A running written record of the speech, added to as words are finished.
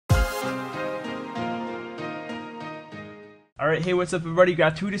Alright, hey, what's up everybody,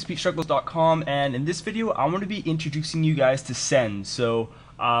 GratuiTous, Beatstruggles.com, and in this video I'm going to be introducing you guys to sends. So,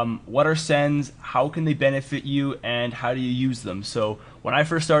 what are sends, how can they benefit you, and how do you use them? So, when I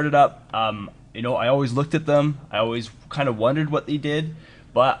first started up, I always looked at them, I always kind of wondered what they did,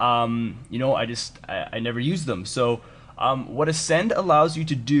 but, I never used them. So, what a send allows you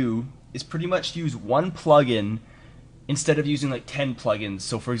to do is pretty much use one plugin instead of using like 10 plugins.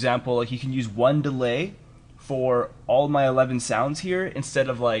 So, for example, like you can use one delay for all my 11 sounds here instead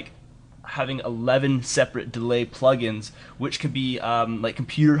of like having 11 separate delay plugins, which could be like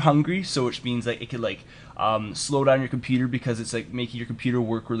computer hungry, so which means like it could like slow down your computer because it's like making your computer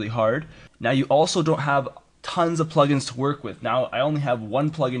work really hard. Now you also don't have tons of plugins to work with. Now I only have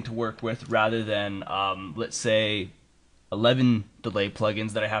one plugin to work with rather than let's say 11 delay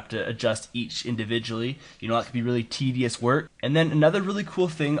plugins that I have to adjust each individually. That could be really tedious work. And then another really cool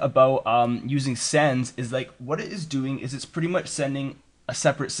thing about using sends is like what it is doing is it's pretty much sending a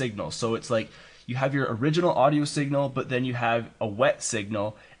separate signal. So it's like you have your original audio signal, but then you have a wet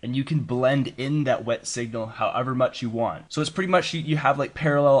signal, and you can blend in that wet signal however much you want. So it's pretty much you have like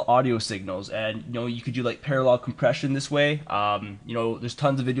parallel audio signals, and you could do like parallel compression this way. There's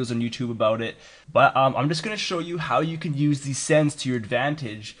tons of videos on YouTube about it, but I'm just going to show you how you can use these sends to your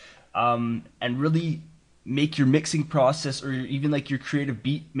advantage and really make your mixing process or even like your creative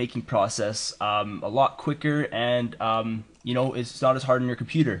beat making process a lot quicker, and it's not as hard on your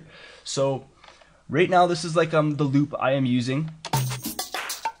computer. So right now this is like the loop I am using.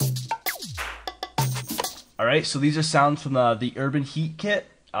 Alright, so these are sounds from the Urban Heat kit.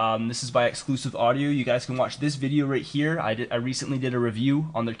 This is by Exclusive Audio. You guys can watch this video right here. I recently did a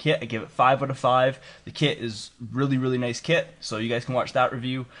review on their kit. I gave it 5 out of 5. The kit is really nice kit, so you guys can watch that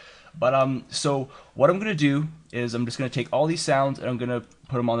review. But so what I'm gonna do is I'm just gonna take all these sounds and I'm gonna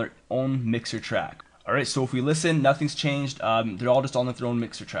put them on their own mixer track. Alright, so if we listen, nothing's changed. They're all just on their own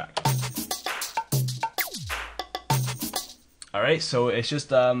mixer track. Alright, so it's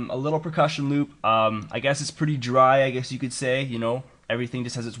just a little percussion loop. I guess it's pretty dry, I guess you could say. Everything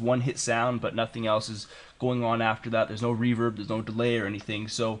just has its one hit sound, but nothing else is going on after that. There's no reverb, there's no delay or anything.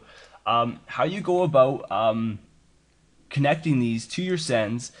 So how you go about connecting these to your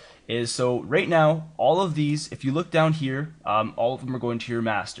sends is, so right now all of these, if you look down here, all of them are going to your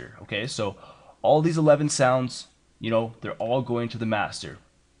master. Okay, so all these 11 sounds, they're all going to the master.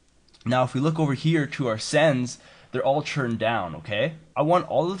 Now if we look over here to our sends, they're all turned down. Okay, I want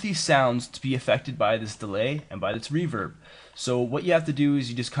all of these sounds to be affected by this delay and by this reverb. So what you have to do is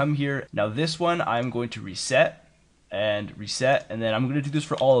you just come here. Now this one I'm going to reset, and then I'm going to do this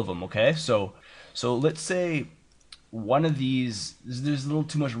for all of them. Okay, so let's say one of these, there's a little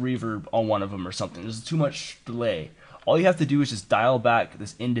too much reverb on one of them or something, there's too much delay. All you have to do is just dial back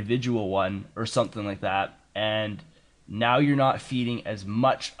this individual one or something like that, and now you're not feeding as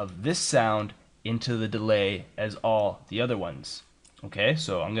much of this sound into the delay as all the other ones. Okay,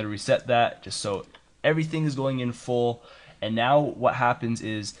 so I'm going to reset that just so everything is going in full. And now what happens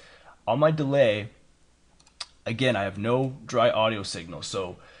is on my delay, again, I have no dry audio signal,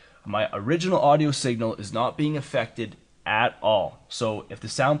 so my original audio signal is not being affected at all. So if the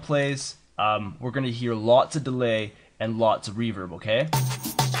sound plays, we're going to hear lots of delay and lots of reverb. Okay,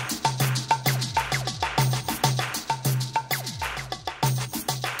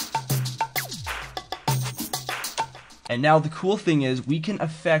 and now the cool thing is we can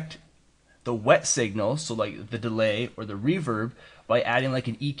affect the wet signal, so like the delay or the reverb, by adding like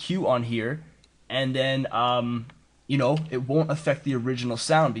an EQ on here, and then it won't affect the original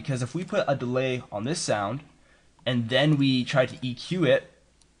sound, because if we put a delay on this sound and then we try to EQ it,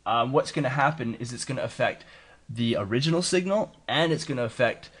 what's going to happen is it's going to affect the original signal and it's going to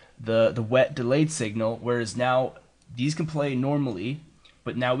affect the wet delayed signal, whereas now these can play normally,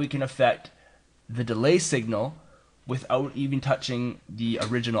 but now we can affect the delay signal without even touching the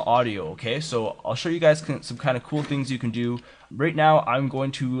original audio. Okay, so I'll show you guys some kind of cool things you can do. Right now I'm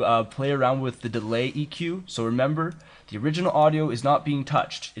going to play around with the delay EQ. So remember, the original audio is not being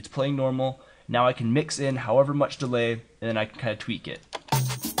touched, it's playing normal. Now I can mix in however much delay, and then I can kind of tweak it.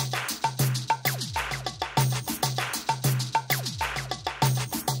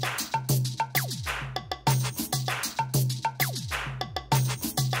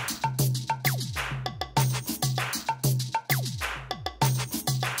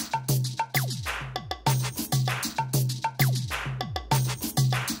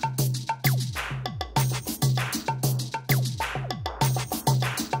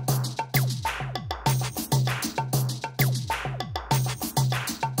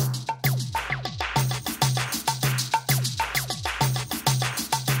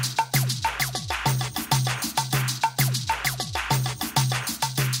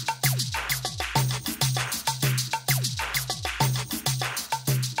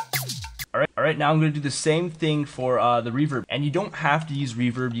 Alright, now I'm going to do the same thing for the reverb. And you don't have to use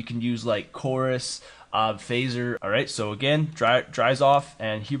reverb, you can use like chorus, phaser. Alright, so again, dries off,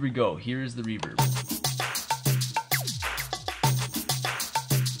 and here we go. Here's the reverb.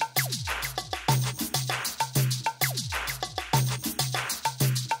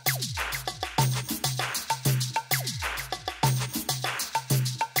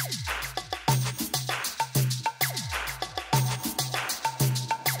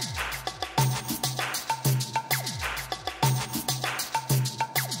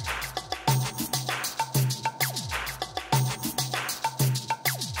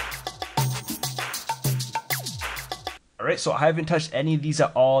 Alright, so I haven't touched any of these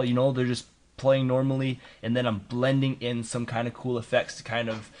at all, you know, they're just playing normally, and then I'm blending in some kind of cool effects to kind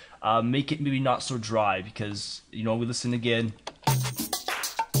of make it maybe not so dry, because, you know, we listen again,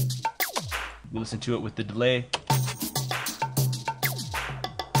 we listen to it with the delay.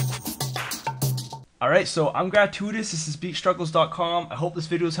 Alright, so I'm GratuiTous, this is Beatstruggles.com. I hope this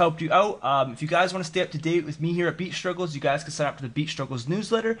video has helped you out. If you guys want to stay up to date with me here at Beatstruggles, you guys can sign up to the Beatstruggles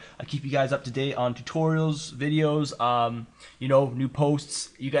newsletter. I keep you guys up to date on tutorials, videos, you know, new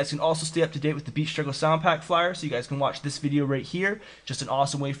posts. You guys can also stay up to date with the Beatstruggles sound pack flyer, so you guys can watch this video right here. Just an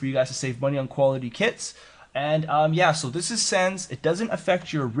awesome way for you guys to save money on quality kits. And yeah, so this is sends. It doesn't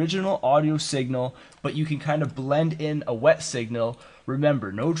affect your original audio signal, but you can kind of blend in a wet signal.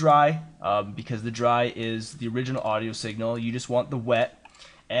 Remember, no dry, because the dry is the original audio signal. You just want the wet.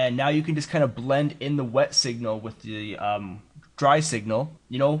 And now you can just kind of blend in the wet signal with the dry signal.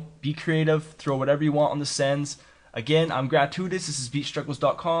 You know, be creative, throw whatever you want on the sends. Again, I'm GratuiTous, this is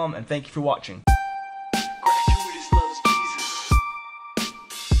Beatstruggles.com, and thank you for watching.